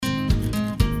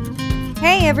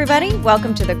Hey everybody,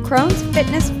 welcome to the Crohn's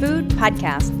Fitness Food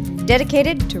Podcast,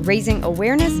 dedicated to raising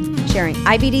awareness, sharing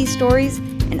IBD stories,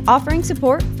 and offering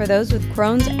support for those with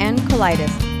Crohn's and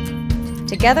colitis.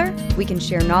 Together, we can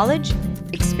share knowledge,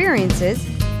 experiences,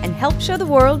 and help show the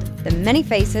world the many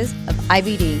faces of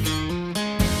IBD.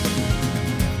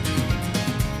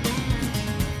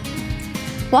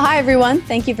 Well, hi everyone.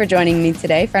 Thank you for joining me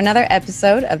today for another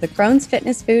episode of the Crohn's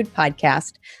Fitness Food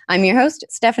Podcast. I'm your host,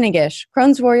 Stephanie Gish,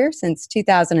 Crohn's warrior since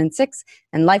 2006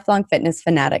 and lifelong fitness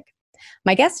fanatic.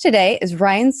 My guest today is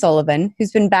Ryan Sullivan,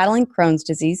 who's been battling Crohn's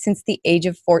disease since the age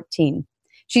of 14.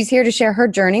 She's here to share her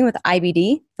journey with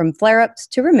IBD, from flare-ups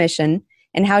to remission,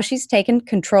 and how she's taken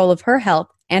control of her health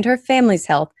and her family's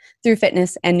health through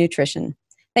fitness and nutrition.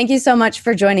 Thank you so much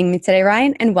for joining me today,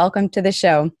 Ryan, and welcome to the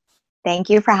show.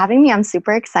 Thank you for having me. I'm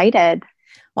super excited.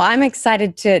 Well, I'm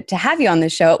excited to have you on the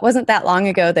show. It wasn't that long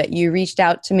ago that you reached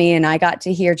out to me and I got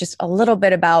to hear just a little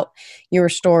bit about your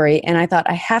story. And I thought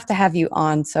I have to have you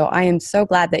on. So I am so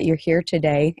glad that you're here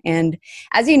today. And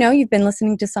as you know, you've been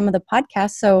listening to some of the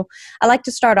podcasts. So I like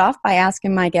to start off by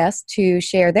asking my guests to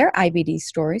share their IBD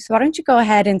story. So why don't you go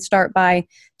ahead and start by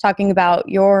talking about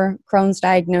your Crohn's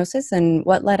diagnosis and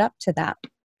what led up to that?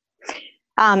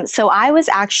 So I was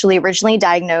actually originally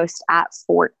diagnosed at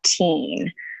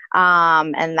 14,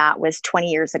 and that was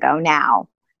 20 years ago now.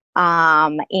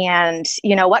 And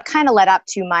you know, what kind of led up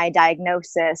to my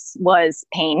diagnosis was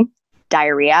pain,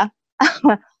 diarrhea.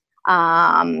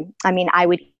 I mean, I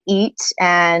would eat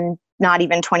and not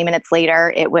even 20 minutes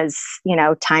later, it was, you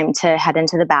know, time to head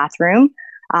into the bathroom.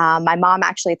 My mom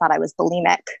actually thought I was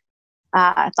bulimic.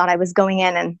 Thought I was going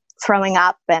in and throwing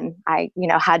up, and I, you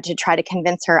know, had to try to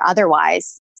convince her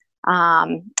otherwise.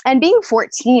 And being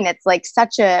 14, it's like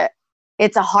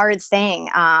it's a hard thing,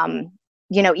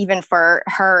 you know, even for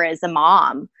her as a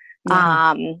mom.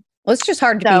 Yeah. Well, it's just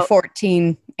hard to be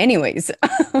 14 anyways.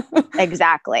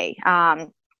 Exactly. I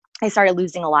started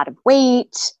losing a lot of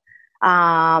weight,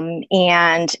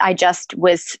 and I just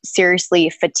was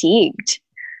seriously fatigued.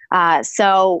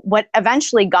 So what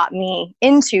eventually got me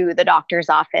into the doctor's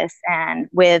office and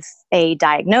with a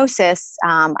diagnosis,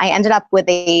 I ended up with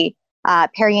a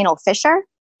perianal fissure,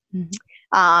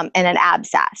 and an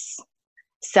abscess.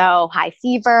 So high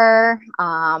fever,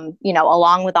 you know,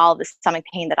 along with all the stomach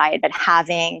pain that I had been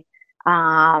having,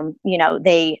 you know,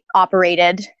 they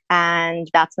operated, and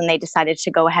that's when they decided to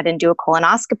go ahead and do a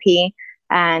colonoscopy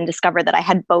and discover that I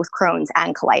had both Crohn's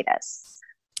and colitis.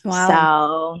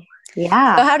 Wow. So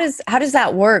yeah. So how does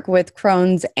that work with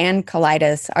Crohn's and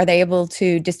colitis? Are they able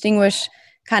to distinguish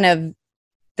kind of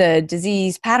the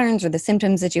disease patterns or the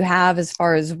symptoms that you have as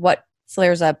far as what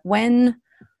flares up when?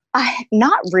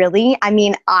 Not really. I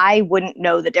mean, I wouldn't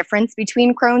know the difference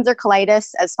between Crohn's or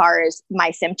colitis as far as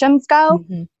my symptoms go.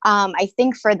 Mm-hmm. I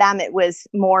think for them, it was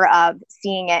more of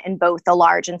seeing it in both the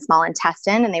large and small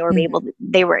intestine, and they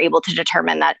were able to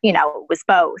determine that, you know, it was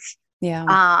both.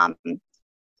 Yeah.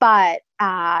 But,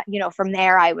 you know, from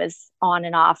there, I was on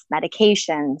and off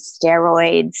medication,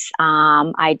 steroids.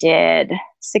 I did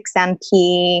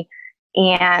 6-MP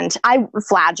and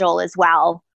Flagyl as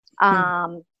well.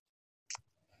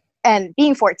 And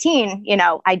being 14, you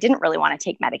know, I didn't really want to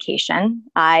take medication.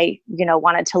 I, you know,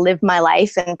 wanted to live my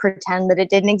life and pretend that it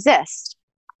didn't exist.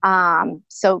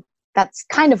 So that's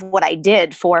kind of what I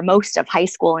did for most of high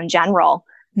school in general.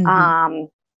 Mm-hmm.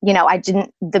 You know,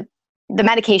 the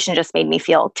medication just made me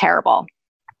feel terrible.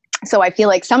 So I feel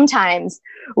like sometimes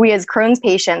we as Crohn's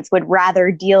patients would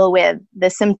rather deal with the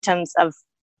symptoms of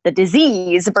the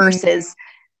disease versus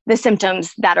the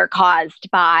symptoms that are caused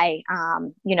by,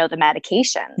 you know, the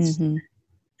medications. Mm-hmm.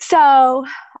 So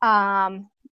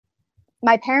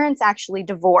my parents actually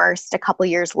divorced a couple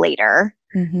years later,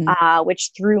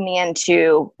 which threw me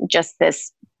into just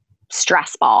this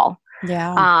stress ball.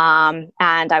 Yeah.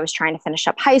 And I was trying to finish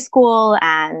up high school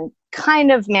and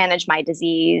kind of manage my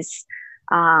disease,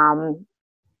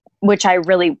 which I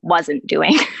really wasn't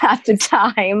doing at the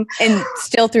time. And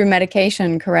still through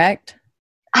medication, correct?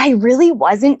 I really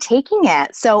wasn't taking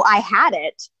it. So I had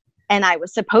it and I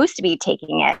was supposed to be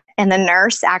taking it. And the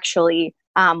nurse actually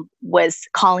was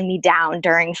calling me down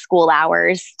during school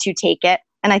hours to take it.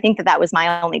 And I think that was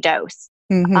my only dose.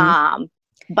 Mm-hmm.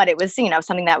 But it was, you know,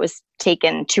 something that was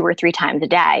taken 2 or 3 times a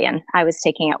day, and I was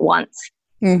taking it once,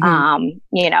 Mm-hmm.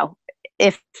 you know,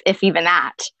 if even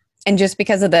that. And just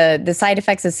because of the side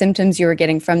effects, the symptoms you were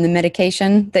getting from the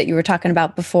medication that you were talking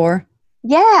about before?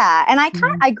 Yeah. And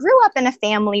I grew up in a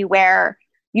family where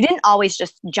you didn't always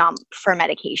just jump for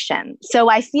medication. So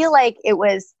I feel like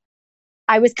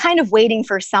I was kind of waiting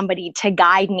for somebody to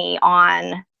guide me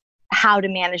on how to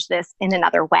manage this in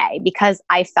another way because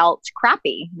I felt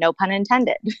crappy, no pun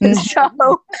intended. Mm. So,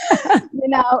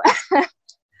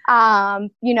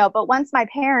 but once my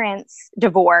parents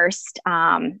divorced,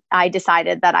 I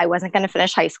decided that I wasn't going to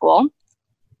finish high school.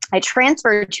 I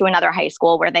transferred to another high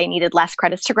school where they needed less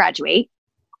credits to graduate.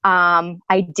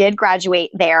 I did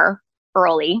graduate there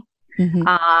early, in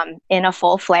a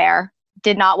full flare.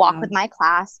 Did not walk with my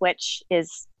class, which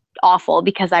is awful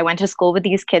because I went to school with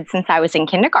these kids since I was in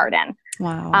kindergarten.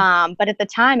 Wow. But at the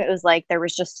time it was like there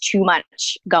was just too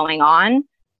much going on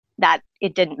that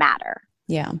it didn't matter.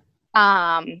 Yeah.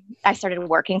 I started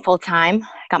working full time,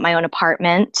 got my own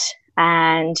apartment,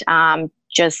 and I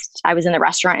was in the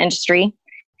restaurant industry,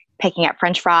 picking up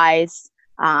French fries,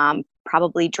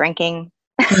 probably drinking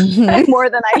more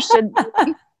than I should be.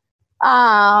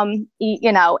 And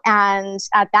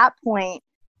at that point,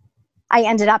 I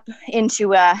ended up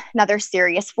into another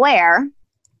serious flare.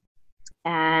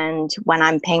 And when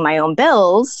I'm paying my own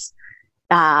bills,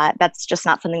 that's just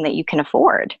not something that you can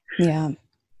afford. Yeah.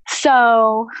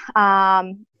 So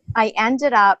I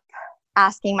ended up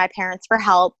asking my parents for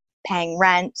help paying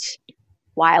rent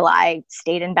while I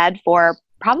stayed in bed for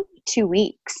probably 2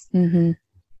 weeks. Mm-hmm.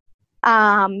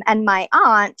 And my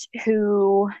aunt,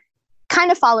 who kind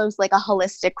of follows like a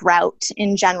holistic route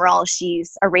in general,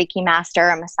 she's a Reiki master,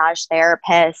 a massage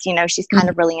therapist, she's kind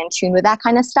of really in tune with that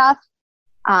kind of stuff.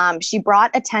 She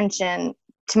brought to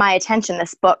my attention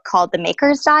this book called The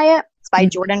Maker's Diet. It's by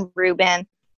Jordan Rubin,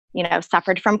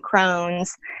 suffered from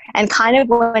Crohn's, and kind of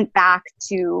went back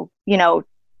to,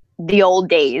 the old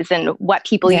days and what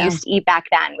people used to eat back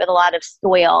then with a lot of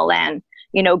soil and,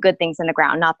 good things in the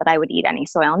ground. Not that I would eat any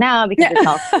soil now because it's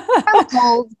all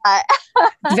chemicals, but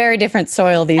very different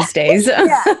soil these days.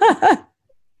 But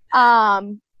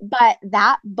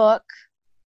that book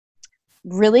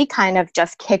really kind of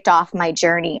just kicked off my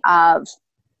journey of,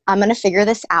 I'm going to figure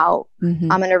this out. I'm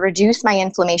going to reduce my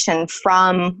inflammation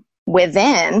from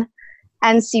within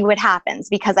and see what happens,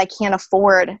 because I can't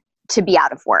afford to be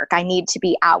out of work. I need to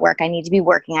be at work. I need to be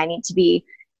working. I need to be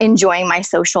enjoying my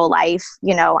social life.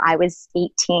 I was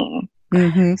 18.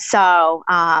 So,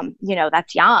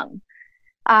 that's young.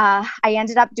 I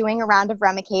ended up doing a round of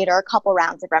Remicade, or a couple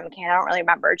rounds of Remicade. I don't really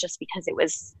remember, just because it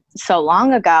was so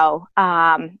long ago.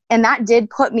 And that did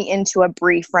put me into a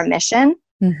brief remission.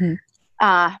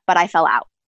 But I fell out.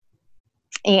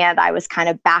 And I was kind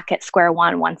of back at square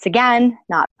one once again,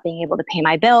 not being able to pay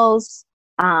my bills.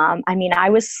 I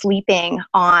was sleeping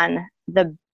on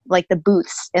the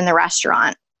booths in the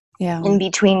restaurant, in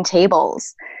between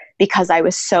tables, because I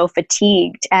was so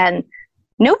fatigued, and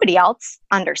nobody else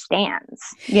understands,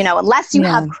 unless you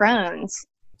have Crohn's,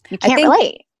 you can't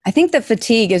relate. I think the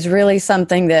fatigue is really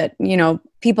something that,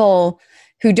 people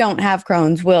who don't have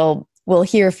Crohn's will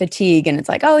hear fatigue, and it's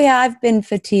like, oh yeah, I've been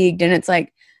fatigued. And it's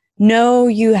like, no,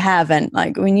 you haven't.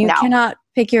 Like when you cannot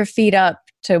pick your feet up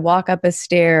to walk up a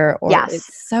stair, or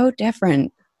it's so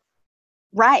different.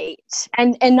 Right.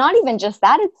 And not even just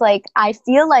that. It's like, I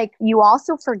feel like you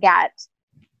also forget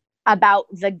about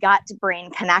the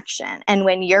gut-brain connection. And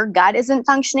when your gut isn't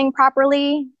functioning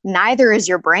properly, neither is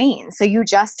your brain. So you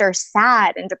just are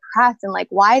sad and depressed and like,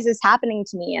 why is this happening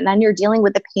to me? And then you're dealing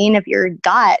with the pain of your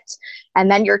gut,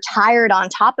 and then you're tired on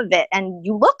top of it, and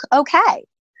you look okay.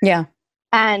 Yeah.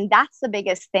 And that's the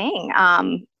biggest thing.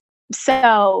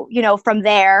 So, from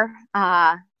there,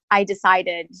 I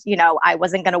decided, I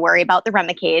wasn't going to worry about the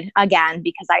Remicade again,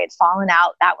 because I had fallen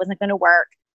out. That wasn't going to work.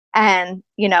 And,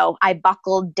 I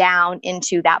buckled down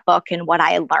into that book and what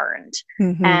I learned.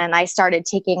 And I started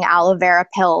taking aloe vera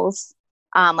pills,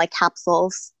 like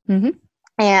capsules,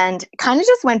 and kind of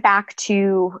just went back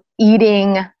to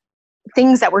eating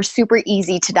things that were super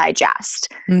easy to digest,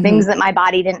 things that my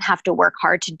body didn't have to work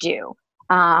hard to do.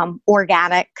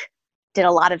 Organic, did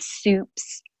a lot of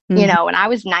soups, and I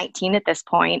was 19 at this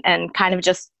point, and kind of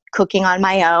just cooking on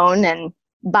my own and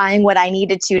buying what I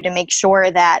needed to make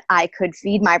sure that I could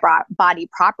feed my body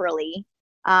properly.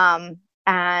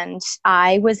 And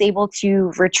I was able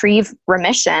to retrieve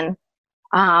remission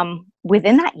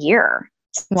within that year.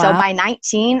 Wow. So by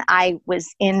 19, I was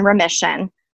in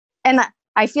remission. And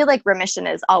I feel like remission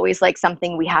is always like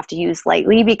something we have to use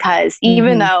lightly, because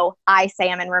even though I say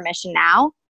I'm in remission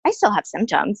now, I still have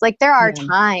symptoms. Like there are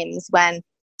times when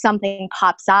something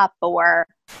pops up, or,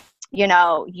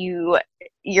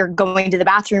 you're going to the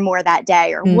bathroom more that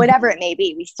day, or whatever it may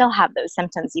be. We still have those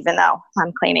symptoms, even though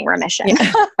I'm claiming remission.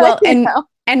 Yeah. Well,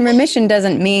 and remission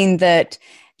doesn't mean that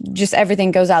just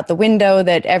everything goes out the window,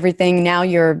 that everything, now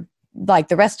you're like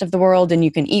the rest of the world and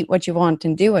you can eat what you want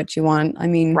and do what you want. I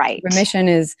mean, remission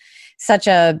is such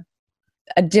a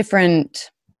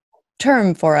different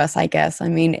term for us, I guess. I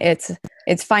mean, it's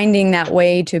finding that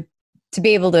way to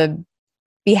be able to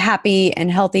be happy and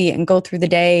healthy and go through the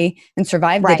day and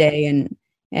survive the day.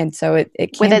 And so it can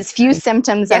with as few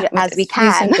symptoms as we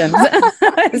can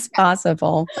as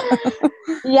possible.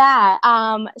 Yeah.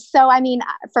 So, I mean,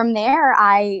 from there,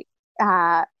 I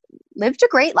lived a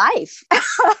great life.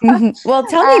 Well,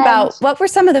 tell me about what were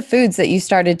some of the foods that you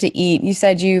started to eat? You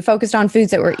said you focused on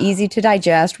foods that were easy to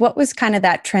digest. What was kind of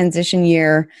that transition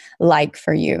year like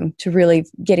for you to really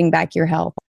getting back your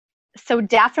health? So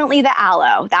definitely the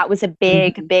aloe. That was a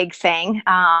big, big thing.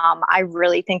 I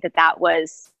really think that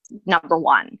was number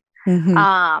one.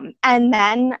 And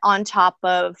then on top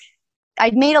of,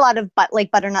 I'd made a lot of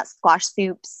butternut squash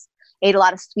soups, ate a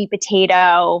lot of sweet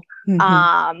potato.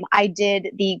 I did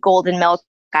the golden milk.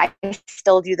 I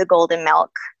still do the golden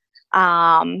milk.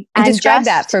 And describe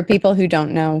that for people who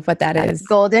don't know what that is.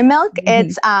 Golden milk.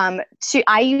 It's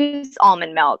I use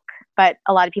almond milk, but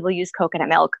a lot of people use coconut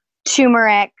milk,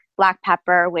 turmeric, black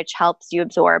pepper, which helps you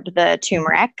absorb the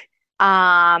turmeric,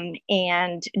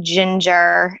 and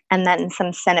ginger, and then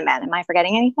some cinnamon. Am I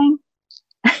forgetting anything?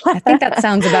 I think that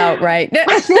sounds about right.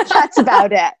 I think that's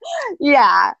about it.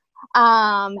 Yeah.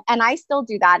 And I still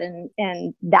do that.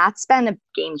 And that's been a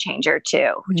game changer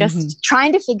too. Just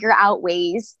trying to figure out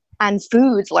ways and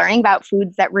foods, learning about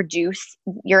foods that reduce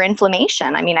your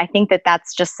inflammation. I mean, I think that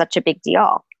that's just such a big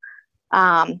deal.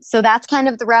 So that's kind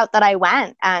of the route that I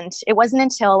went. And it wasn't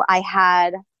until I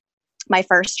had my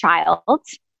first child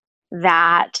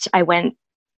that I went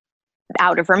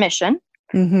out of remission.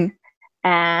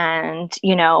 And,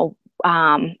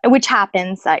 which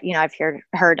happens that, I've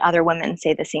heard other women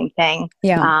say the same thing.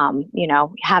 Yeah.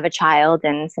 Have a child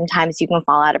and sometimes you can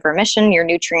fall out of remission. Your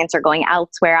nutrients are going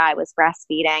elsewhere. I was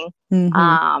breastfeeding,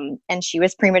 and she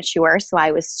was premature. So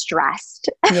I was stressed.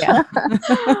 Yeah.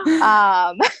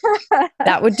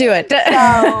 That would do it. So,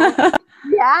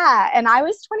 yeah. And I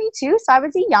was 22. So I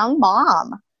was a young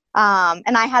mom.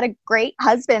 And I had a great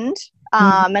husband,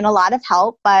 and a lot of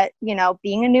help, but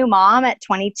being a new mom at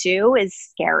 22 is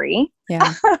scary.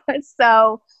 Yeah.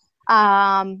 So,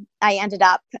 I ended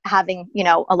up having,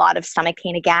 a lot of stomach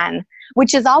pain again,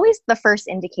 which is always the first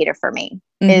indicator for me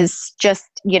is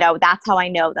just, that's how I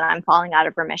know that I'm falling out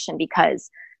of remission because,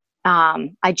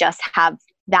 I just have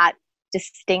that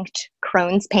distinct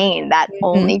Crohn's pain that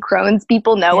only Crohn's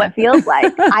people know what feels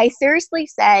like. I seriously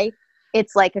say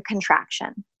it's like a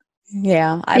contraction.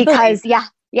 Yeah. Because you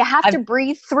have to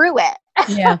breathe through it.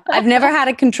 Yeah. I've never had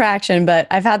a contraction, but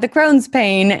I've had the Crohn's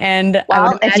pain. And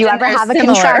if you ever have a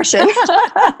contraction,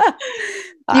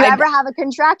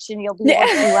 you'll be able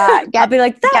to I'll be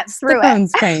like, that's through the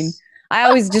Crohn's pain. I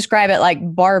always describe it like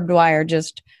barbed wire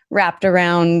just wrapped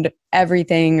around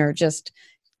everything, or just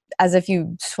as if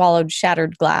you swallowed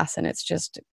shattered glass, and it's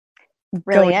just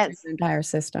really going through the entire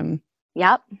system.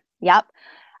 Yep.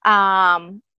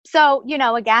 So,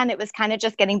 again, it was kind of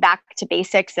just getting back to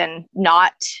basics and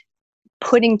not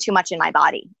putting too much in my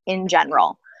body in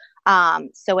general.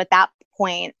 So at that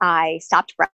point, I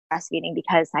stopped breastfeeding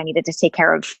because I needed to take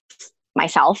care of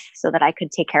myself so that I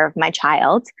could take care of my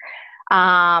child.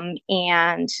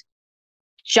 And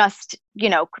just,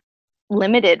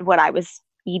 limited what I was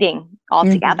eating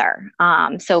altogether.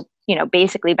 So,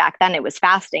 basically back then it was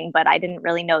fasting, but I didn't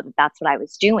really know that that's what I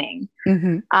was doing.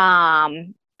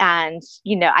 And,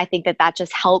 I think that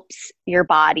just helps your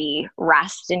body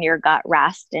rest and your gut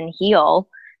rest and heal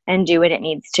and do what it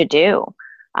needs to do.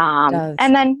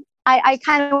 And then I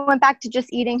kind of went back to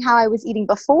just eating how I was eating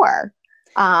before,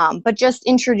 but just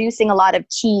introducing a lot of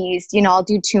teas. I'll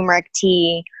do turmeric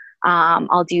tea.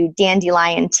 I'll do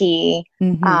dandelion tea.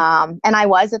 And I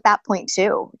was at that point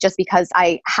too, just because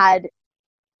I had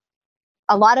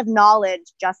a lot of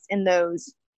knowledge just in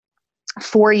those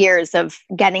 4 years of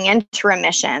getting into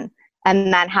remission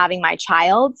and then having my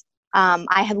child.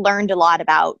 I had learned a lot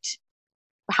about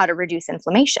how to reduce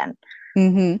inflammation.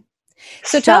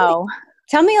 So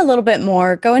tell me a little bit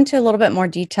more, go into a little bit more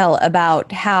detail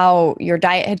about how your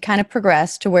diet had kind of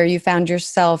progressed to where you found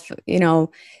yourself,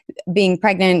 being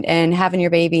pregnant and having your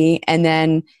baby, and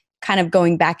then kind of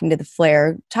going back into the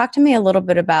flare. Talk to me a little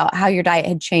bit about how your diet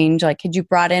had changed. Like, had you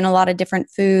brought in a lot of different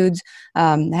foods?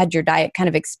 Had your diet kind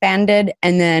of expanded?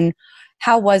 And then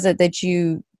how was it that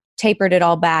you tapered it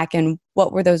all back? And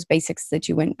what were those basics that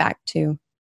you went back to?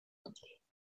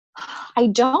 I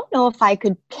don't know if I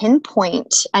could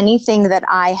pinpoint anything that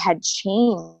I had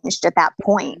changed at that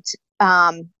point,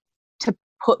 to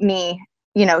put me,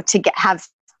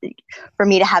 for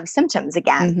me to have symptoms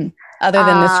again. Other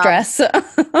than the stress.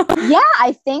 Yeah,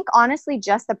 I think honestly,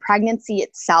 just the pregnancy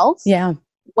itself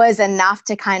was enough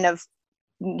to kind of,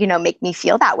 make me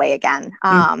feel that way again.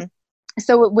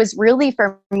 So it was really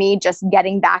for me just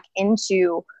getting back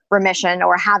into remission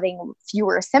or having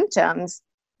fewer symptoms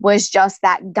was just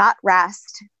that gut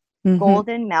rest,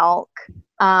 golden milk.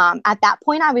 At that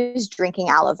point, I was drinking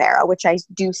aloe vera, which I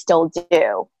do still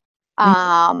do.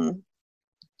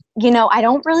 You know, I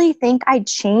don't really think I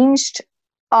changed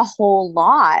a whole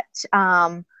lot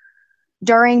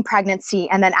during pregnancy.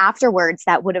 And then afterwards,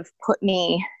 that would have put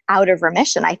me out of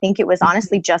remission. I think it was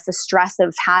honestly just the stress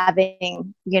of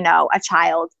having, you know, a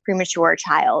child, premature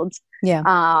child.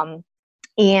 Yeah.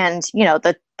 And, you know,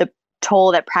 the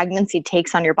toll that pregnancy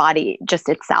takes on your body just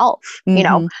itself, you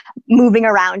know, moving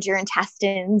around your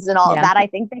intestines and all of that. I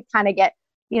think they kind of get,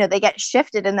 you know, they get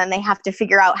shifted and then they have to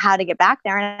figure out how to get back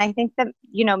there. And I think that,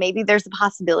 you know, maybe there's a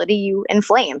possibility you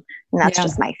inflame. And that's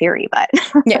just my theory, but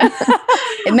yeah,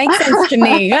 it makes sense to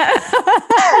me.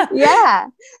 Yeah.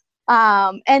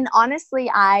 And honestly,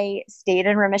 I stayed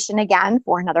in remission again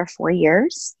for another 4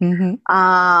 years,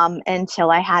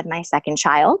 until I had my second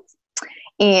child.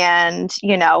 And,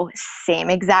 you know, same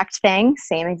exact thing,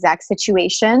 same exact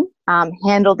situation,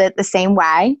 handled it the same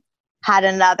way, had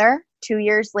another 2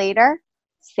 years later,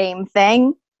 same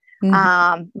thing. You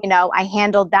know, I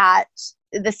handled that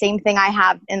the same thing I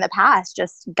have in the past,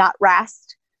 just gut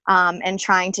rest, and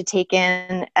trying to take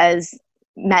in as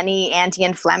many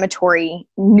anti-inflammatory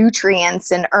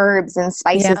nutrients and herbs and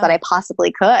spices that I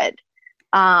possibly could.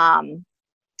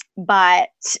 But,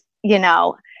 you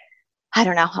know, I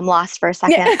don't know. I'm lost for a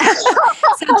second.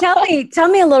 So tell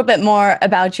me a little bit more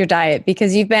about your diet,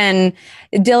 because you've been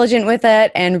diligent with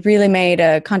it and really made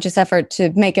a conscious effort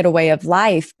to make it a way of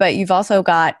life, but you've also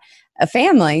got a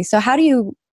family. So how do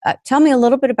you tell me a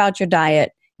little bit about your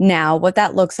diet now, what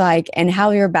that looks like and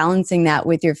how you're balancing that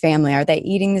with your family? Are they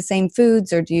eating the same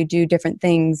foods or do you do different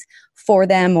things for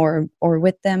them or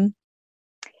with them?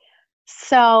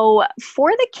 So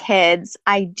for the kids,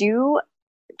 I do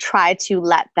try to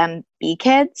let them be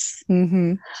kids,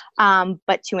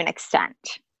 but to an extent.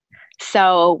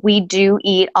 So we do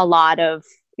eat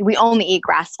we only eat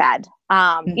grass fed,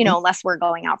 you know, unless we're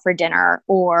going out for dinner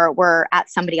or we're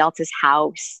at somebody else's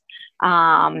house.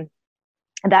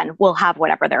 Then we'll have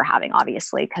whatever they're having,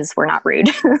 obviously, because we're not rude.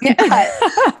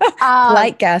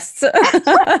 Like guests.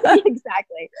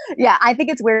 Exactly. Yeah. I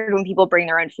think it's weird when people bring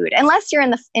their own food, unless you're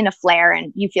in a flare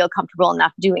and you feel comfortable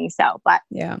enough doing so. But,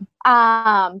 yeah.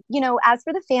 You know, as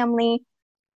for the family,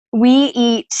 we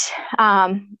eat,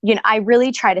 you know, I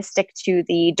really try to stick to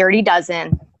the Dirty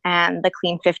Dozen and the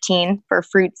Clean 15 for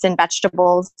fruits and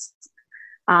vegetables.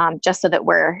 Just so that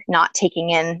we're not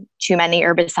taking in too many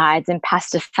herbicides and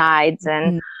pesticides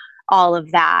and all of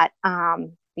that.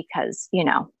 Because, you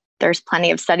know, there's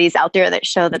plenty of studies out there that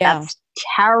show that that's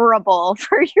terrible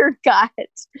for your gut.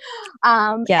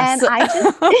 And I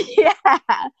just,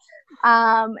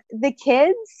 the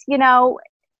kids, you know,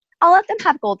 I'll let them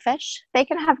have goldfish. They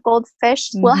can have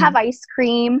goldfish. We'll have ice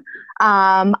cream.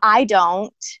 I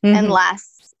don't,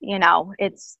 unless, you know,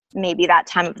 it's maybe that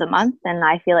time of the month and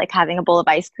I feel like having a bowl of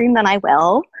ice cream, then I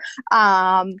will.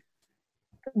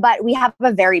 But we have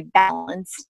a very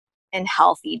balanced and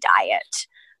healthy diet.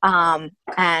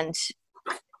 And,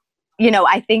 you know,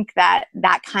 I think that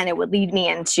kind of would lead me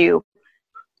into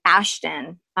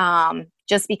Ashton,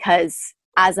 just because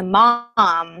as a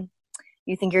mom,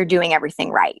 you think you're doing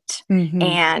everything right.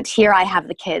 And here I have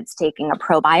the kids taking a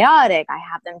probiotic. I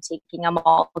have them taking a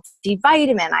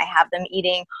multivitamin. I have them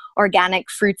eating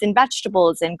organic fruits and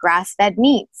vegetables and grass-fed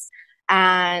meats.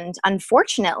 And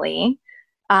unfortunately,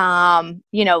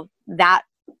 you know, that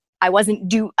I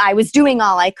was doing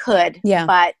all I could,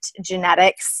 but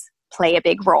genetics play a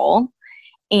big role.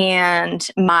 And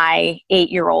our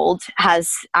 8-year-old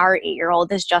has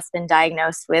just been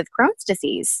diagnosed with Crohn's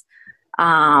disease.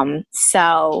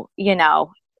 So, you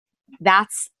know, that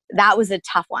was a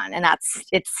tough one, and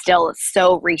it's still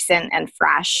so recent and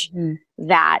fresh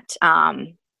that,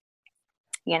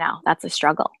 you know, that's a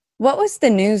struggle. What was the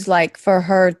news like for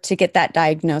her to get that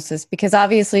diagnosis? Because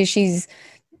obviously she's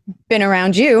been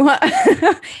around you,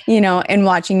 you know, and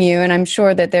watching you, and I'm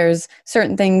sure that there's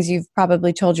certain things you've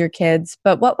probably told your kids,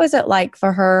 but what was it like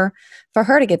for her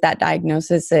to get that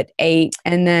diagnosis at 8?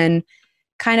 And then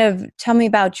kind of tell me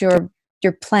about your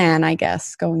plan, I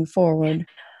guess, going forward.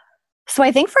 So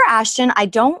I think for Ashton,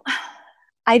 it's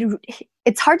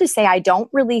hard to say. I don't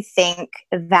really think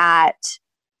that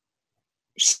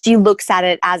she looks at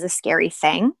it as a scary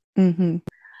thing,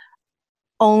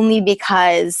 only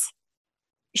because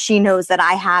she knows that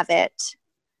I have it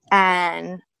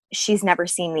and she's never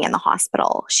seen me in the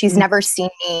hospital. She's never seen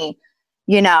me,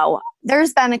 you know,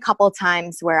 there's been a couple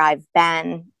times where I've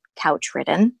been couch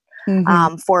ridden.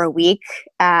 for a week.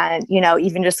 And,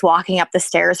 even just walking up the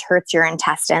stairs hurts your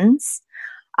intestines.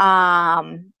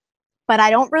 But I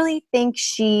don't think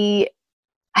she's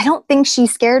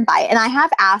scared by it. And I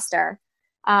have asked her,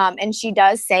 and she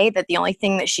does say that the only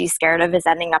thing that she's scared of is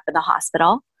ending up in the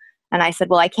hospital. And I said,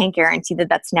 well, I can't guarantee that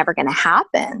that's never going to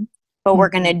happen, but we're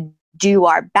going to do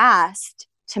our best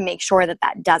to make sure that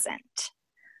that doesn't.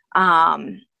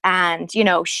 And,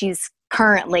 she's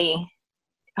currently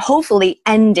hopefully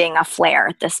ending a flare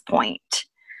at this point,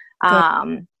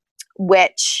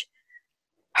 which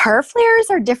her flares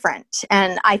are different.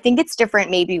 And I think it's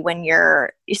different maybe when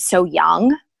you're so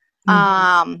young.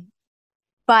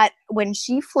 But when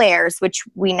she flares, which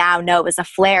we now know is a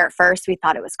flare, at first we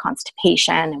thought it was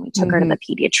constipation, and we took her to the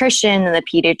pediatrician, and the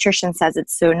pediatrician says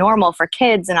it's so normal for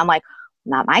kids. And I'm like,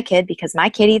 not my kid, because my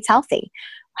kid eats healthy.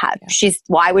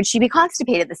 Why would she be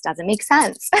constipated? This doesn't make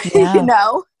sense.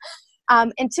 Yeah.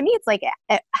 And to me, it's like,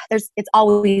 it's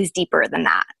always deeper than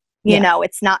that.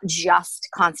 It's not just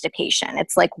constipation.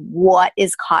 It's like, what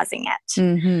is causing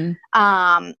it?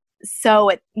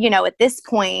 So at this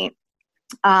point,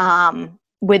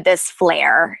 with this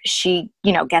flare, she,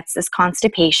 gets this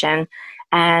constipation,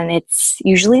 and it's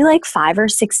usually like 5 or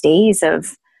 6 days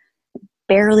of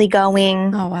barely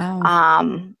going. Oh,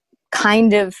 wow.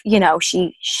 Kind of,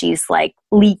 she's like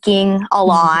leaking a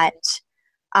lot,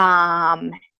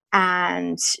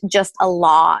 and just a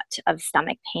lot of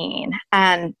stomach pain.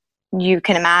 And you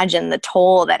can imagine the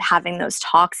toll that having those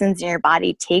toxins in your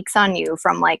body takes on you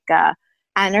from like a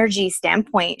energy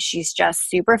standpoint. She's just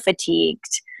super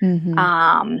fatigued.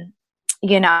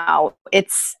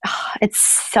 It's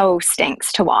so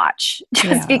stinks to watch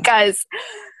just because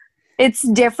it's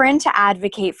different to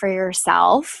advocate for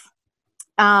yourself.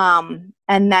 And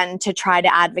then to try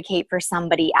to advocate for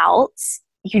somebody else.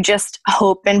 You just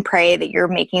hope and pray that you're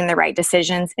making the right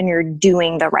decisions and you're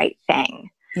doing the right thing.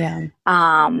 Yeah.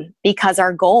 Because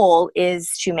our goal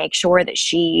is to make sure that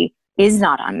she is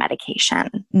not on medication.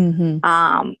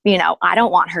 I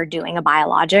don't want her doing a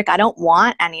biologic. I don't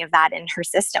want any of that in her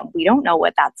system. We don't know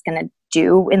what that's going to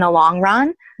do in the long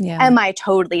run. Yeah. Am I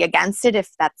totally against it if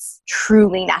that's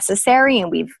truly necessary and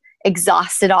we've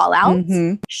exhausted all else?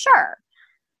 Sure.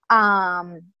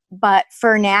 But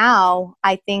for now,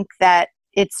 I think that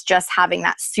it's just having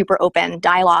that super open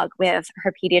dialogue with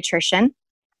her pediatrician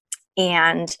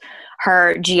and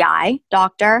her GI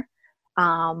doctor,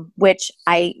 which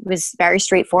I was very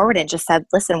straightforward and just said,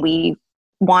 listen, we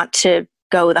want to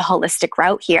go the holistic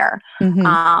route here. And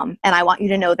I want you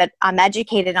to know that I'm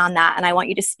educated on that. And I want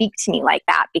you to speak to me like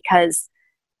that, because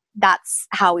that's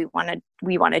how we want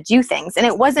to do things. And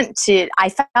it wasn't I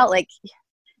felt like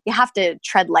you have to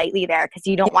tread lightly there, because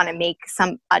you don't want to make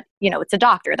it's a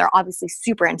doctor. They're obviously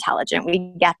super intelligent.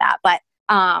 We get that. But,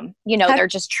 they're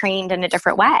just trained in a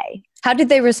different way. How did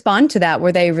they respond to that?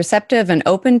 Were they receptive and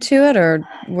open to it, or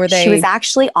were they? She was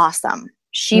actually awesome.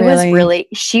 She was really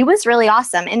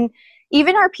awesome. And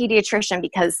even our pediatrician,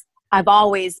 because I've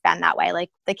always been that way.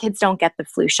 Like, the kids don't get the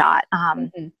flu shot.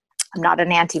 I'm not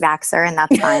an anti-vaxxer, and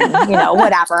that's fine.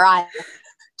 Whatever.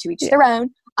 To each their own.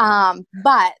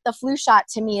 But the flu shot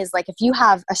to me is like, if you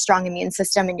have a strong immune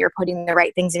system and you're putting the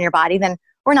right things in your body, then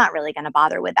we're not really going to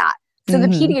bother with that. So the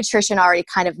pediatrician already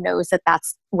kind of knows that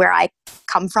that's where I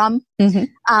come from.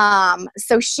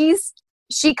 So she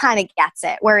kind of gets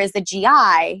it. Whereas the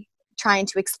GI, trying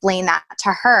to explain that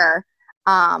to her,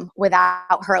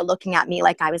 without her looking at me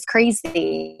like I was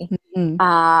crazy,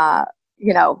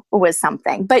 was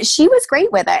something. But she was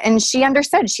great with it, and she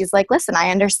understood. She's like, listen,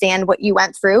 I understand what you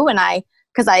went through. And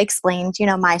because I explained,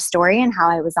 my story and how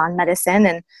I was on medicine,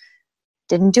 and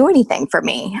didn't do anything for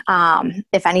me.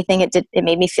 If anything, it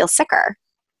made me feel sicker.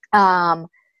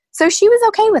 So she was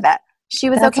okay with it. She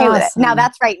was okay with it. Now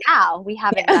that's right now. We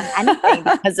haven't done anything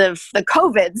because of the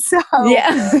COVID. So,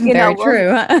 very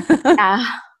true.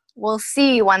 We'll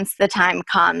see once the time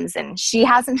comes, and she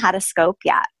hasn't had a scope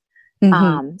yet.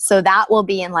 So that will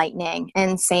be enlightening.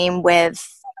 And same with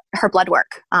her blood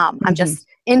work. I'm just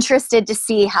interested to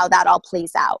see how that all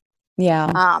plays out.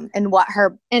 Yeah. And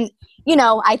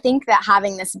I think that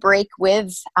having this break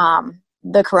with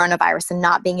the coronavirus and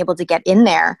not being able to get in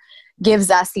there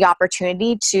gives us the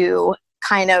opportunity to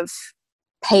kind of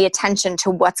pay attention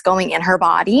to what's going in her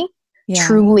body,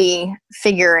 truly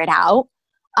figure it out.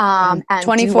 And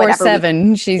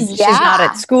 24/7. She's not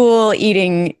at school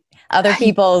eating other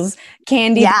people's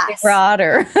candy they brought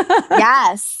her.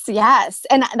 Yes.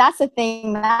 And that's the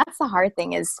thing. That's the hard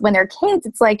thing, is when they're kids,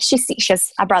 it's like she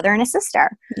has a brother and a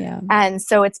sister. Yeah. And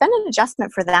so it's been an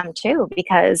adjustment for them too,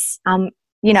 because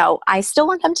I still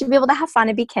want them to be able to have fun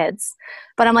and be kids.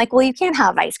 But I'm like, well, you can't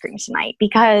have ice cream tonight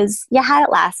because you had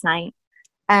it last night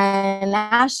and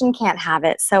Ashton can't have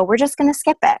it. So we're just going to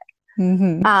skip it.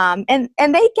 Mm-hmm. And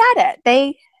they get it.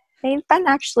 They've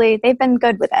been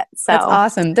good with it. So that's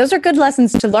awesome. Those are good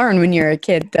lessons to learn when you're a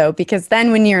kid, though, because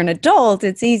then when you're an adult,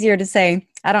 it's easier to say,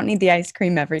 I don't need the ice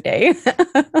cream every day.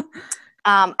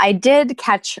 I did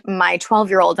catch my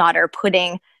 12-year-old daughter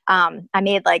putting, I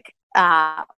made like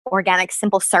organic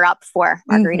simple syrup for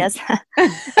margaritas.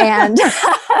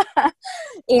 Mm-hmm.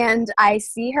 And I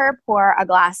see her pour a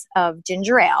glass of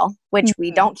ginger ale, which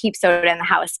we don't keep soda in the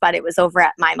house, but it was over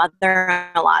at my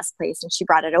mother-in-law's place and she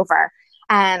brought it over.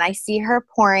 And I see her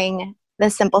pouring the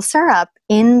simple syrup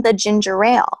in the ginger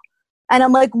ale. And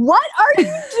I'm like, what are you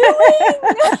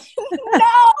doing?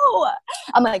 No.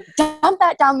 I'm like, dump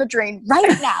that down the drain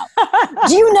right now.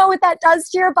 Do you know what that does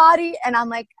to your body? And I'm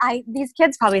like, these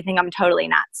kids probably think I'm totally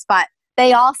nuts, but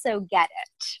they also get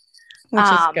it. Which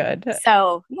is good.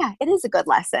 So yeah, it is a good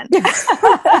lesson.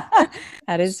 That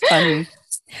is funny.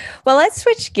 Well, let's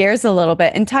switch gears a little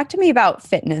bit and talk to me about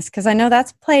fitness, because I know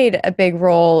that's played a big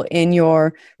role in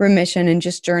your remission and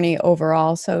just journey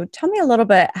overall. So tell me a little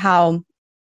bit how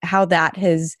that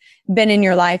has been in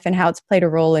your life and how it's played a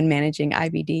role in managing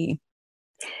IBD.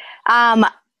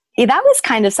 That was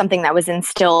kind of something that was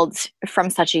instilled from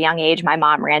such a young age. My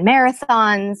mom ran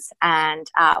marathons and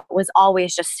was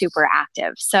always just super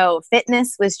active. So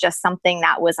fitness was just something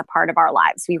that was a part of our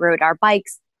lives. We rode our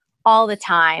bikes all the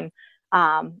time.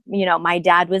 My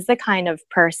dad was the kind of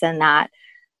person that,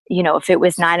 if it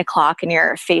was 9 o'clock and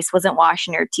your face wasn't washed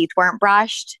and your teeth weren't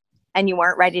brushed and you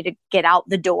weren't ready to get out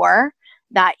the door,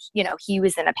 that, he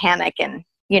was in a panic and,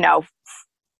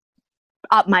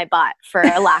 up my butt, for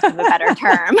a lack of a better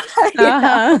term.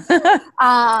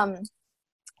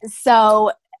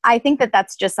 So I think that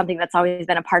that's just something that's always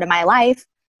been a part of my life.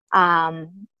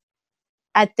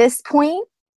 At this point,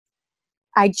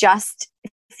 I just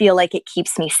feel like it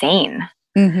keeps me sane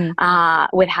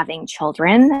with having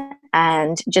children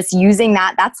and just using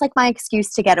that. That's like my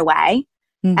excuse to get away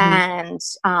and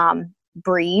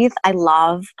breathe. I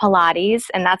love Pilates,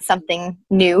 and that's something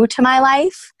new to my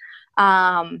life.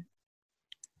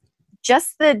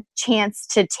 Just the chance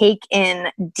to take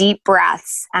in deep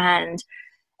breaths and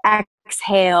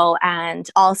exhale and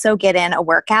also get in a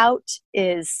workout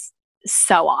is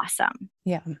so awesome.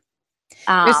 Yeah.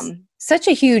 There's such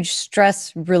a huge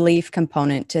stress relief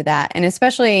component to that. And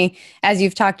especially as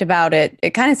you've talked about it,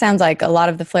 it kind of sounds like a lot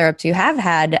of the flare-ups you have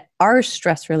had are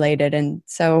stress related. And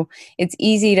so it's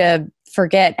easy to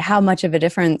forget how much of a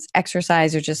difference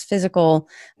exercise or just physical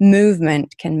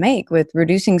movement can make with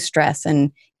reducing stress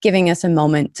and giving us a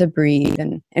moment to breathe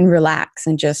and relax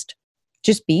and just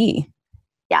be.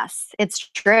 Yes, it's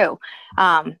true.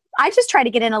 I just try to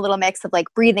get in a little mix of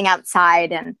like breathing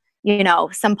outside and,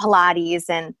 some Pilates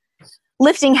and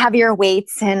lifting heavier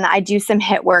weights. And I do some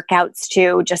HIIT workouts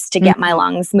too, just to get my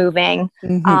lungs moving.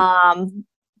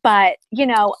 But,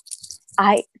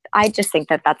 I just think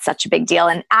that that's such a big deal.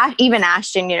 And even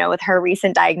Ashton, with her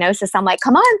recent diagnosis, I'm like,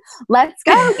 come on, let's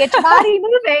go, get your body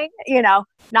moving.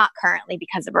 Not currently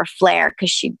because of her flare, because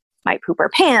she might poop her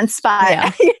pants,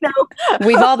 but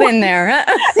we've all been there.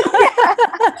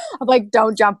 I'm like,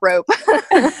 don't jump rope.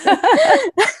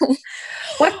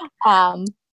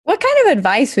 What kind of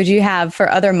advice would you have for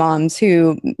other moms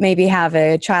who maybe have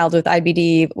a child with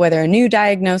IBD, whether a new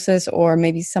diagnosis or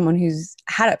maybe someone who's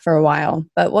had it for a while?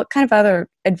 But what kind of other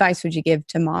advice would you give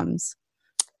to moms?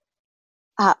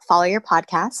 Follow your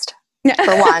podcast,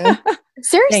 for one.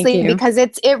 Seriously, because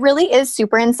it really is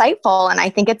super insightful. And I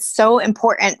think it's so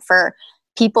important for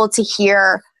people to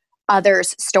hear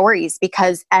others' stories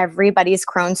because everybody's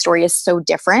Crohn's story is so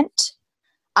different.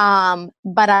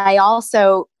 But I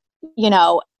also,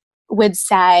 would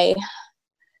say,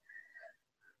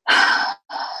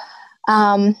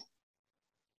 I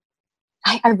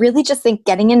really just think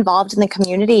getting involved in the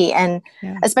community and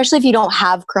especially if you don't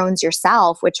have Crohn's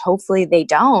yourself, which hopefully they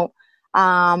don't,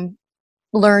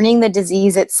 learning the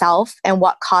disease itself and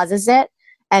what causes it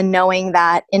and knowing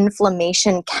that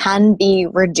inflammation can be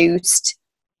reduced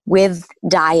with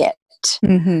diet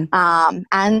and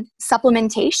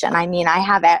supplementation. I mean, I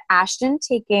have Ashton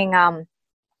taking,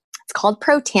 it's called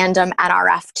Protandim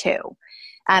NRF2.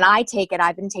 And I take it,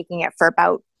 I've been taking it for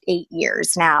about 8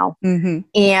 years now.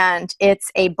 And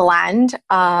it's a blend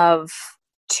of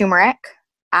turmeric,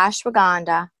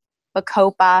 ashwagandha,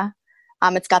 bacopa.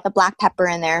 It's got the black pepper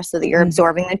in there so that you're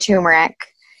absorbing the turmeric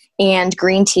and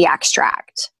green tea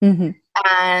extract.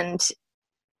 And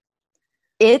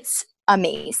it's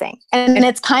amazing. And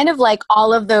it's kind of like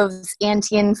all of those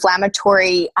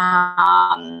anti-inflammatory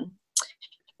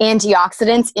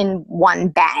antioxidants in one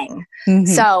bang.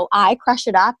 So I crush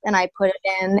it up and I put it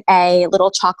in a little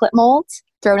chocolate mold,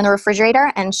 throw it in the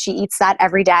refrigerator, and she eats that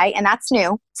every day. And that's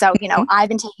new. So, I've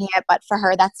been taking it, but for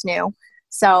her, that's new.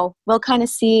 So we'll kind of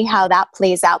see how that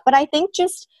plays out. But I think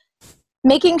just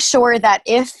making sure that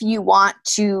if you want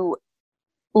to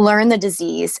learn the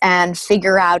disease and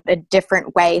figure out a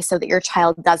different way so that your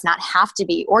child does not have to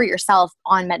be, or yourself,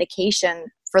 on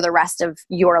medication for the rest of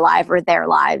your life or their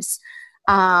lives,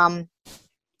 learn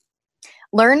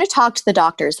to talk to the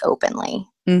doctors openly.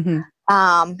 And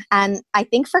I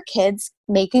think for kids,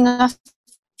 making a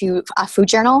food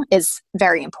journal is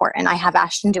very important. I have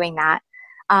Ashton doing that,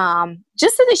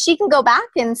 just so that she can go back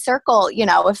and circle,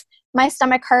 if my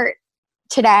stomach hurt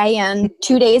today and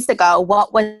 2 days ago,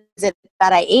 what was it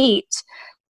that I ate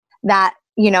that,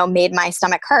 made my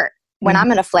stomach hurt? When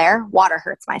I'm in a flare, water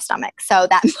hurts my stomach. So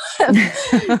that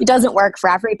it doesn't work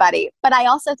for everybody. But I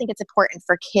also think it's important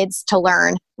for kids to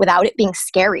learn, without it being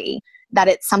scary, that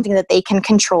it's something that they can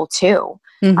control too.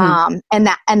 And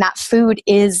that food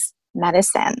is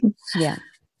medicine. Yeah.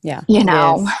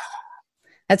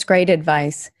 That's great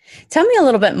advice. Tell me a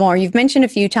little bit more. You've mentioned a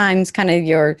few times kind of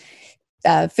your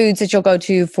foods that you'll go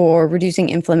to for reducing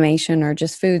inflammation, or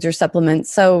just foods or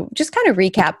supplements. So just kind of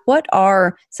recap, what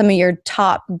are some of your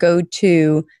top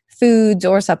go-to foods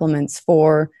or supplements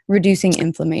for reducing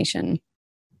inflammation?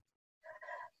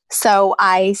 So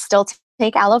I still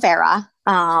take aloe vera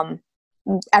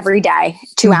every day,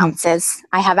 2 ounces.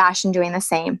 I have Ashton doing the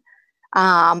same.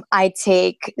 I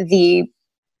take the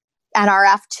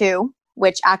NRF2,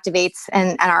 which activates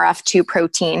an NRF2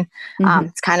 protein.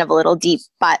 It's kind of a little deep,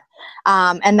 but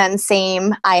and then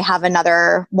same, I have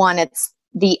another one. It's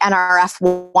the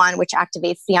NRF1, which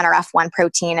activates the NRF1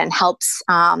 protein and helps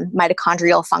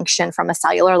mitochondrial function from a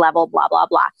cellular level, blah, blah,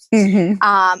 blah.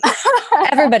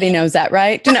 Everybody knows that,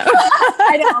 right? No.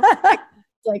 I know.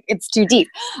 Like it's too deep.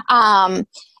 And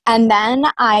then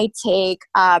I take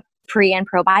a pre and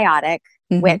probiotic,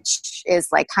 which is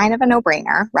like kind of a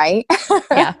no-brainer, right?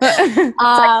 Yeah. It's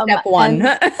like step one.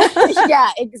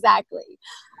 Yeah, exactly.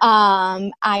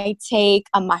 I take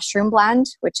a mushroom blend,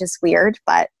 which is weird,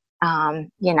 but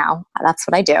that's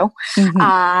what I do.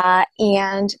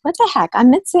 And what the heck? I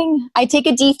take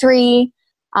a D3,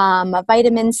 a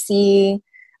vitamin C.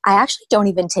 I actually don't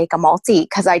even take a multi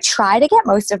because I try to get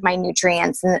most of my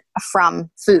nutrients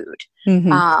from food.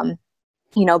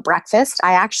 Breakfast,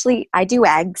 I do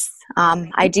eggs.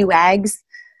 I do eggs,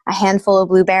 a handful of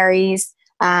blueberries,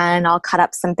 and I'll cut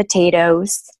up some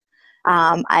potatoes.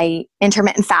 I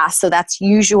intermittent fast, so that's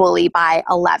usually by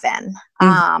 11.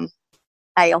 I'll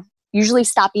usually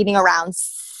stop eating around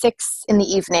 6 in the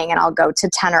evening, and I'll go to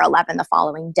 10 or 11 the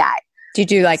following day. Do you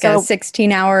do like a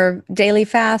 16-hour daily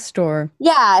fast or?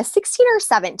 Yeah, 16 or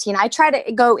 17. I try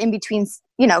to go in between,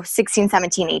 16,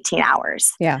 17, 18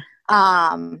 hours. Yeah.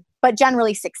 But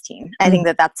generally 16. I think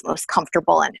that's most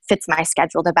comfortable and it fits my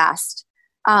schedule the best.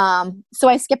 So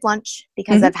I skip lunch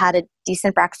because I've had a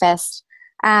decent breakfast.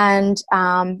 And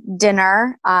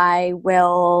dinner, I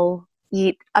will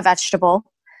eat a vegetable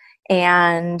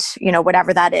and,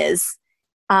 whatever that is.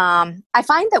 I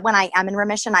find that when I am in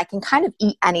remission, I can kind of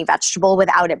eat any vegetable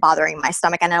without it bothering my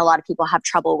stomach. I know a lot of people have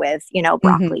trouble with,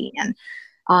 broccoli and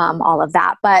all of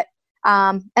that. But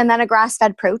and then a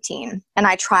grass-fed protein. And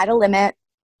I try to limit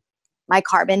my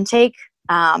carb intake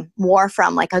more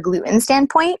from like a gluten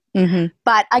standpoint.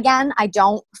 But again, I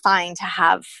don't find to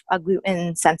have a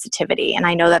gluten sensitivity. And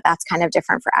I know that that's kind of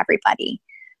different for everybody.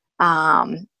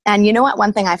 And you know what?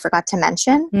 One thing I forgot to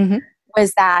mention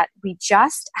was that we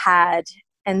just had,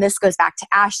 and this goes back to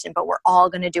Ashton, but we're all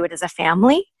going to do it as a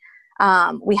family.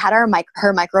 We had her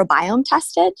microbiome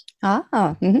tested.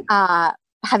 Have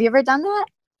you ever done that?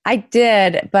 I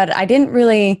did, but I didn't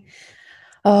really,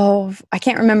 I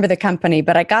can't remember the company,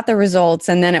 but I got the results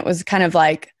and then it was kind of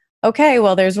like, okay,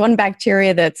 well, there's one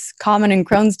bacteria that's common in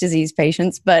Crohn's disease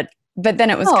patients, but then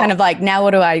it was kind of like, now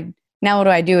what do I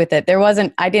do with it? It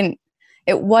wasn't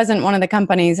one of the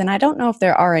companies, and I don't know if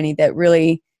there are any that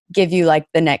really give you like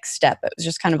the next step. It was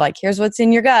just kind of like, here's what's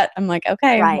in your gut. I'm like,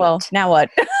 okay, well, now what?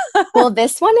 Well,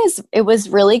 this one it was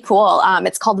really cool.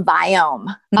 It's called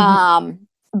Viome.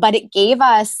 But it gave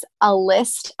us a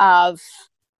list of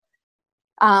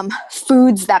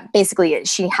foods that basically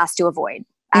she has to avoid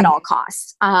at all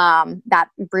costs, that,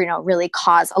 really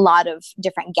cause a lot of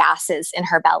different gases in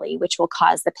her belly, which will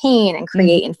cause the pain and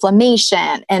create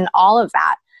inflammation and all of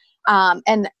that.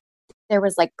 And there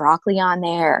was like broccoli on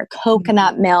there,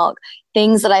 coconut milk,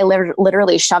 things that I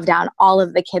literally shoved down all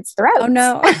of the kids' throats. Oh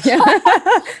no.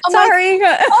 Sorry.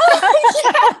 Like,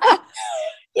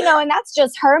 and that's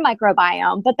just her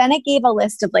microbiome. But then it gave a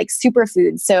list of like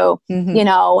superfoods. So,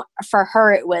 for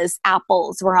her, it was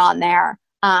apples were on there,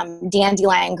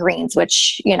 dandelion greens,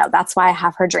 which, that's why I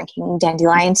have her drinking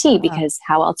dandelion tea, because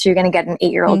how else are you going to get an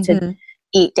 8-year-old to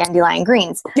eat dandelion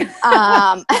greens?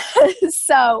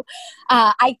 So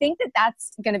I think that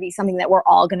that's going to be something that we're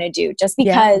all going to do, just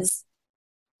because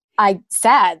I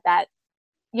said that,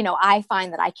 I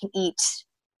find that I can eat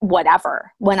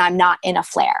whatever when I'm not in a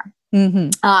flare.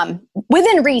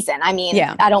 Within reason. I mean,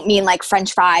 I don't mean like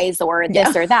French fries or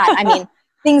this or that. I mean,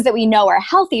 things that we know are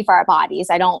healthy for our bodies,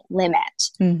 I don't limit.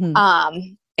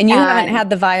 And you haven't had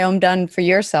the Viome done for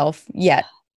yourself yet?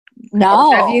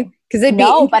 No. Have you? Because it'd be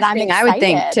but I'm excited. I would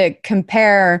think, to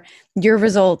compare your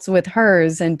results with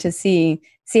hers and to see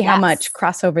how much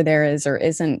crossover there is or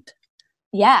isn't.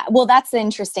 Yeah. Well, that's the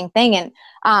interesting thing. And,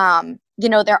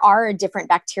 there are different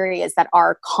bacteria that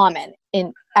are common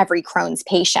in every Crohn's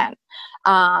patient.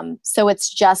 So it's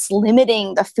just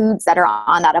limiting the foods that are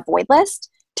on that avoid list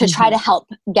to try to help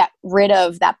get rid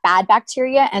of that bad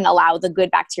bacteria and allow the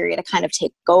good bacteria to kind of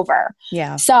take over.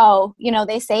 Yeah. So,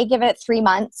 they say give it 3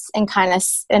 months and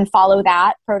and follow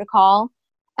that protocol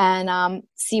and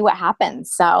see what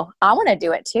happens. So I want to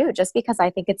do it too, just because I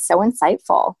think it's so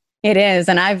insightful. It is.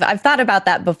 And I've thought about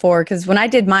that before, because when I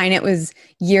did mine, it was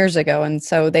years ago. And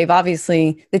so they've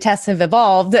obviously, the tests have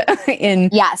evolved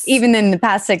even in the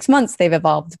past 6 months, they've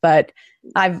evolved. But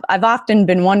I've often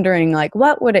been wondering, like,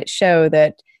 what would it show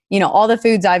that, all the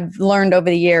foods I've learned over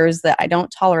the years that I don't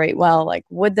tolerate well, like,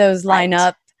 would those line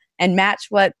up and match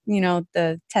what,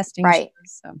 the testing shows?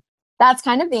 So that's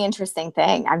kind of the interesting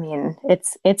thing. I mean,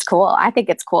 it's cool. I think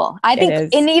it's cool. I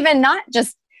think, and even not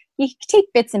just, you take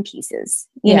bits and pieces,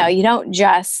 you know, you don't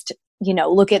just,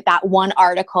 look at that one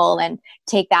article and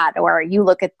take that, or you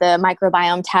look at the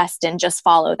microbiome test and just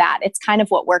follow that. It's kind of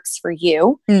what works for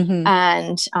you.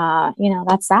 And,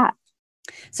 that's that.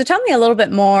 So tell me a little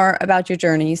bit more about your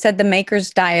journey. You said The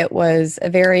Maker's Diet was a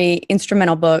very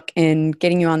instrumental book in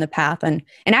getting you on the path. And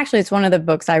actually, it's one of the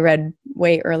books I read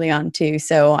way early on too.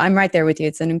 So I'm right there with you.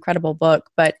 It's an incredible book.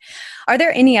 But are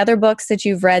there any other books that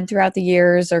you've read throughout the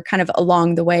years or kind of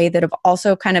along the way that have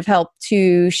also kind of helped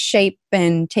to shape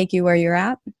and take you where you're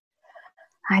at?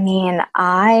 I mean,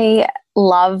 I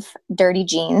love Dirty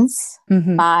Genes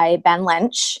by Ben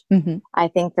Lynch. I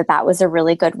think that was a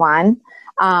really good one.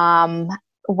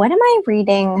 What am I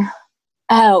reading?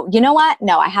 Oh, you know what?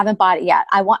 No, I haven't bought it yet.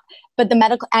 But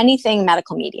anything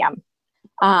medical medium.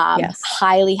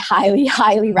 Highly, highly,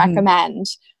 highly recommend.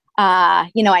 I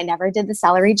never did the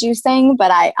celery juice thing,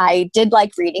 but I did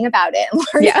like reading about it and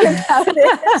learning about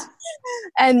it.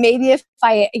 And maybe if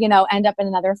I, end up in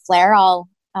another flare, I'll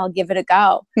give it a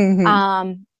go.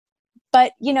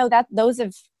 But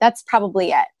that's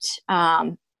probably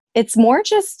it. It's more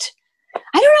just,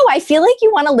 I don't know. I feel like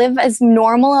you want to live as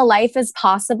normal a life as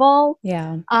possible.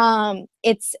 Yeah.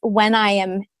 It's when I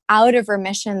am out of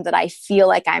remission that I feel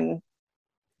like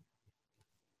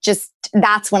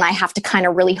that's when I have to kind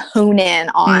of really hone in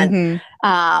on,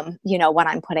 what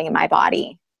I'm putting in my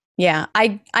body. Yeah.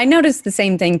 I noticed the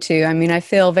same thing too. I mean, I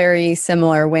feel very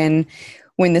similar when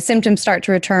the symptoms start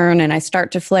to return and I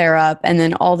start to flare up, and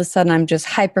then all of a sudden I'm just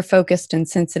hyper-focused and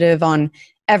sensitive on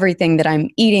everything that I'm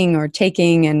eating or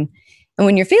taking. And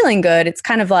when you're feeling good, it's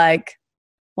kind of like,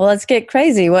 well, let's get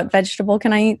crazy. What vegetable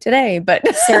can I eat today? But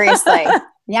seriously.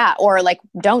 Yeah. Or like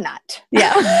donut.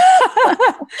 Yeah.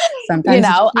 Sometimes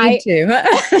you need to.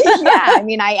 Yeah. I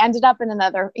mean, I ended up in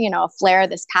another, a flare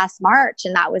this past March,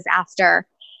 and that was after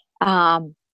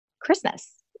Christmas,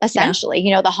 essentially,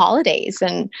 the holidays.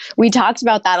 And we talked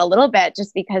about that a little bit,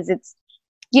 just because it's,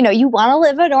 you want to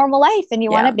live a normal life and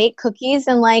you want to bake cookies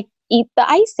and like eat the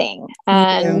icing.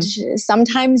 And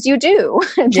sometimes you do.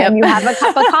 And then you have a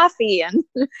cup of coffee and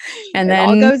then it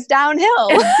all goes downhill.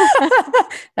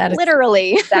 That is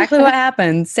literally exactly what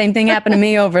happens. Same thing happened to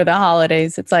me over the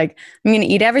holidays. It's like, I'm going to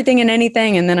eat everything and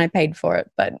anything, and then I paid for it.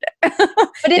 But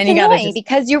it's annoying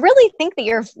because you really think that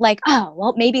you're like, oh,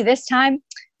 well, maybe this time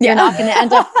you're not going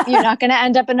to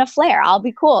end up in a flare. I'll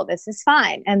be cool. This is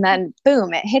fine. And then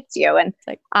boom, it hits you. And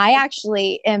I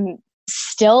actually am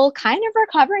still kind of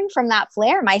recovering from that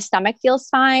flare. My stomach feels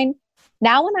fine.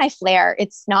 Now when I flare,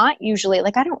 it's not usually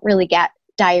like, I don't really get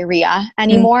diarrhea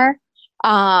anymore.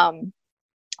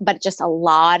 But just a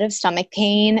lot of stomach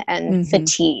pain and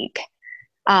fatigue.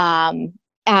 And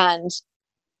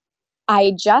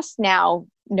I just now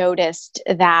noticed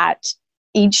that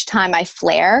each time I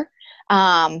flare,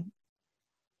 the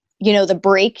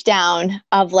breakdown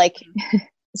of like,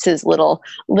 this is little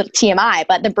TMI,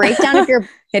 but the breakdown of your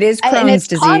it is Crohn's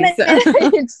disease.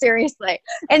 Common, seriously,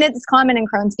 and it's common in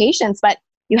Crohn's patients. But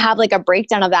you have like a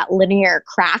breakdown of that linear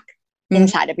crack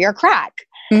inside of your crack.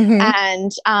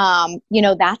 And, you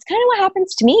know, that's kind of what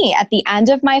happens to me at the end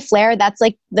of my flare. That's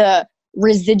like the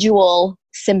residual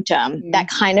symptom that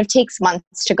kind of takes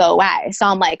months to go away. So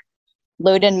I'm like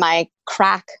loading my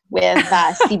crack with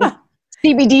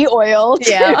CBD oil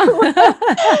to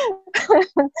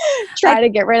try to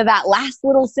get rid of that last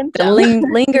little symptom. The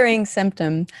lingering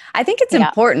symptom. I think it's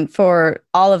important for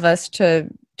all of us to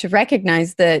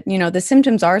recognize that, you know, the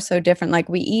symptoms are so different. Like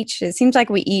it seems like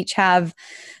we each have,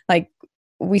 like,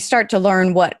 we start to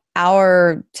learn what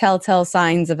our telltale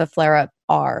signs of a flare-up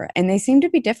are, and they seem to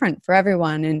be different for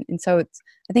everyone. And so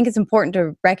I think it's important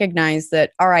to recognize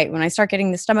that, all right, when I start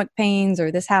getting the stomach pains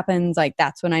or this happens, like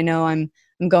that's when I know I'm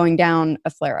going down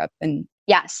a flare-up. And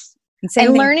yes.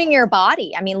 And learning your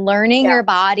body. I mean, learning your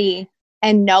body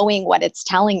and knowing what it's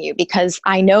telling you, because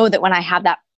I know that when I have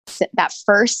that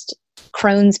first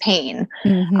Crohn's pain,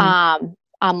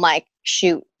 I'm like,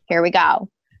 shoot, here we go.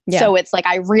 Yeah. So it's like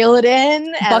I reel it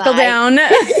in. Buckle down.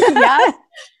 Yeah.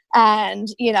 And,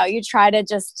 you know, you try to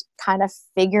just kind of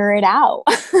figure it out.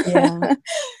 Yeah.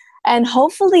 And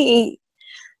hopefully,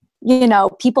 you know,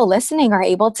 people listening are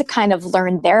able to kind of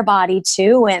learn their body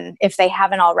too. And if they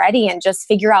haven't already, and just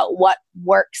figure out what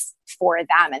works for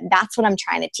them. And that's what I'm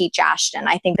trying to teach Ashton.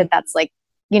 I think that that's like,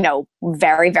 you know,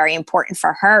 very, very important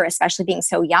for her, especially being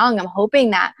so young. I'm hoping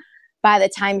that by the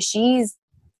time she's,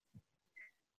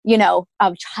 you know,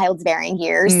 of childbearing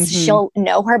years, she'll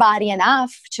know her body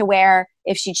enough to where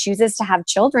if she chooses to have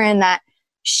children, that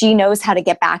she knows how to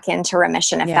get back into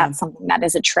remission if that's something that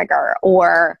is a trigger.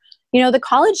 Or, you know, the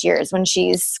college years when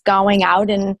she's going out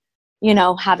and, you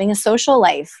know, having a social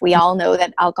life. We all know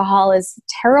that alcohol is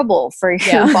terrible for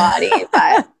your body,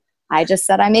 but I just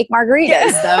said I make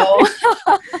margaritas,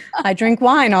 so I drink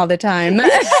wine all the time.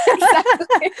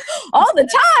 Exactly. All the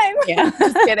time. Yeah.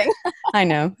 Just kidding. I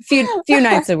know. Few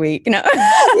nights a week. No.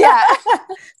 Yeah.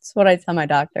 That's what I tell my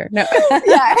doctor. No.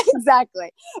 Yeah,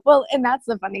 exactly. Well, and that's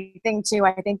the funny thing too.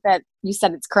 I think that you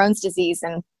said it's Crohn's disease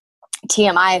and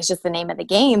TMI is just the name of the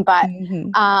game. But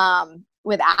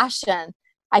with Ashton,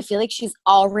 I feel like she's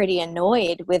already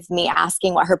annoyed with me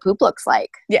asking what her poop looks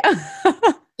like. Yeah.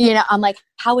 You know, I'm like,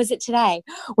 how was it today?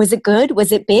 Was it good?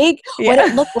 Was it big? What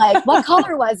did it look like? What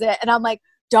color was it? And I'm like,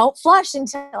 don't flush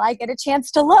until I get a chance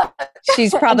to look.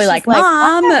 She's probably like,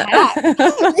 Mom. Yeah.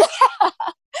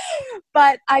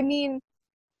 But I mean,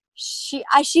 she's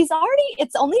already,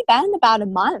 it's only been about a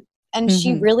month and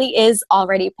she really is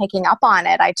already picking up on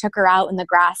it. I took her out in the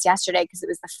grass yesterday because it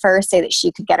was the first day that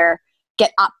she could get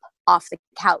up off the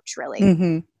couch,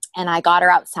 really. And I got her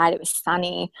outside. It was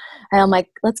sunny. And I'm like,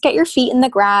 let's get your feet in the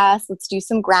grass. Let's do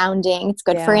some grounding. It's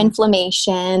good for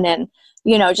inflammation and,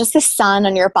 you know, just the sun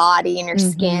on your body and your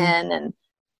skin.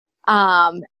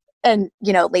 And,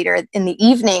 you know, later in the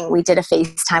evening, we did a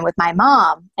FaceTime with my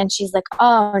mom. And she's like,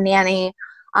 oh, Nanny,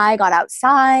 I got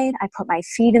outside. I put my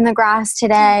feet in the grass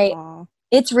today. Aww.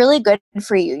 It's really good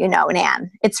for you, you know,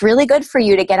 Nan. It's really good for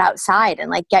you to get outside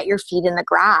and like get your feet in the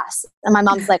grass. And my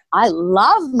mom's like, I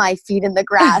love my feet in the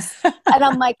grass. And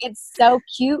I'm like, it's so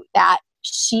cute that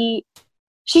she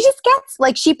just gets,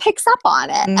 like, she picks up on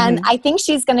it. And I think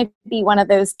she's going to be one of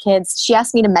those kids. She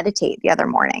asked me to meditate the other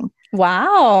morning.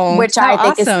 Wow. Which I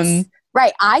think is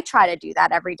right. I try to do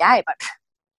that every day, but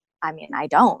I mean, I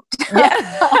don't.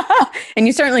 And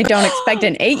you certainly don't expect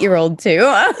an 8-year-old to.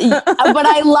 But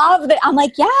I love that. I'm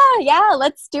like, yeah,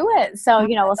 let's do it. So,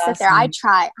 you know, we'll sit there. I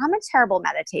try. I'm a terrible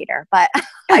meditator, but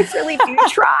I really do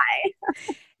try.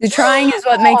 The trying is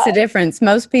what makes a difference.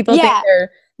 Most people think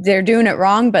they're doing it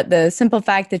wrong, but the simple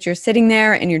fact that you're sitting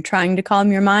there and you're trying to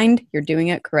calm your mind, you're doing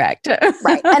it correct.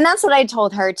 Right. And that's what I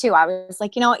told her too. I was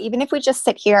like, you know, even if we just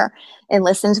sit here and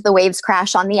listen to the waves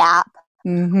crash on the app,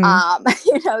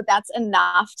 you know, that's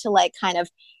enough to like kind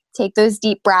of take those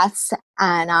deep breaths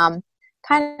and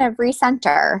kind of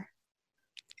recenter.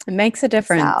 It makes a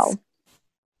difference. So,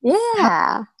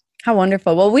 yeah. How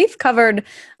wonderful. Well, we've covered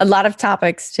a lot of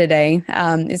topics today.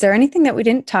 Is there anything that we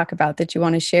didn't talk about that you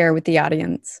want to share with the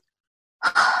audience?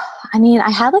 I mean, I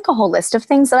had like a whole list of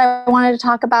things that I wanted to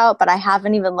talk about, but I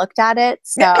haven't even looked at it.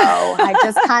 So I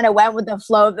just kind of went with the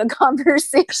flow of the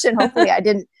conversation. Hopefully I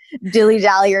didn't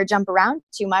dilly-dally or jump around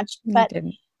too much. But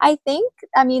I think,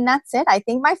 I mean, that's it. I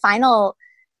think my final,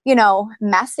 you know,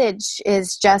 message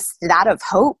is just that of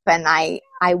hope. And I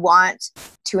want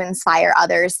to inspire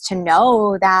others to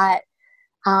know that,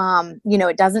 you know,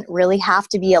 it doesn't really have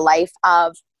to be a life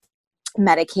of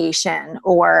medication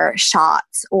or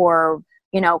shots or,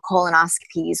 you know,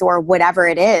 colonoscopies or whatever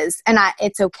it is. And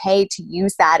it's okay to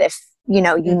use that if, you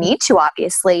know, you need to,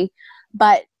 obviously.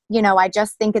 But, you know, I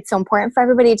just think it's so important for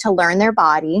everybody to learn their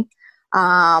body,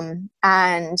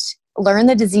 and learn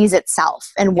the disease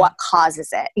itself and what causes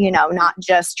it, not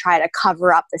just try to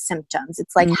cover up the symptoms.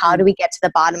 It's like, how do we get to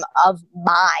the bottom of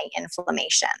my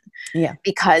inflammation? Yeah.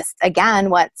 Because again,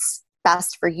 what's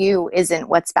best for you isn't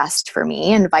what's best for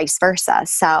me, and vice versa.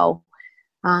 So,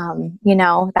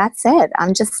 that's it.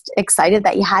 I'm just excited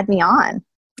that you had me on.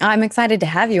 I'm excited to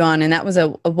have you on. And that was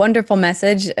a wonderful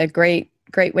message, a great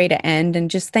way to end. And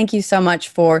just thank you so much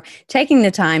for taking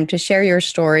the time to share your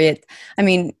story.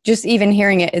 Just even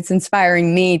hearing it, it's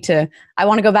inspiring me I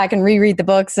want to go back and reread the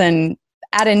books and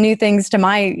add in new things to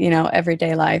my,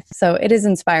 everyday life. So it is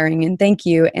inspiring, and thank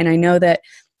you. And I know that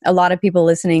a lot of people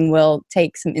listening will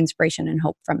take some inspiration and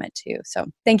hope from it too. So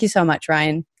thank you so much,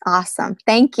 Ryan. Awesome.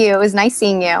 Thank you. It was nice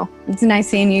seeing you. It's nice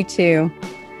seeing you too.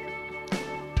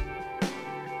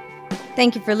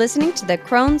 Thank you for listening to the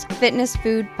Crohn's Fitness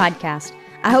Food Podcast.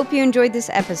 I hope you enjoyed this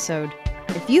episode.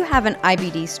 If you have an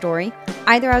IBD story,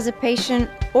 either as a patient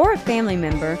or a family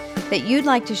member that you'd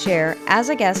like to share as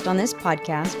a guest on this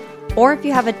podcast, or if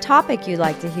you have a topic you'd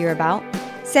like to hear about,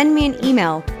 send me an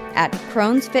email at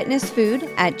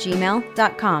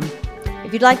crohnsfitnessfood@gmail.com.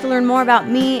 If you'd like to learn more about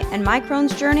me and my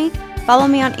Crohn's journey, follow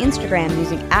me on Instagram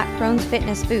using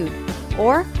 @crohnsfitnessfood,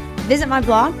 or visit my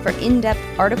blog for in-depth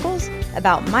articles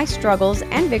about my struggles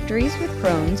and victories with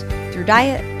Crohn's through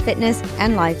diet, fitness,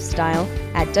 and lifestyle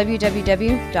at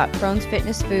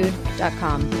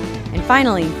www.crohnsfitnessfood.com. And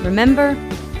finally, remember,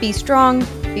 be strong,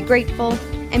 be grateful,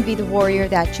 and be the warrior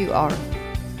that you are.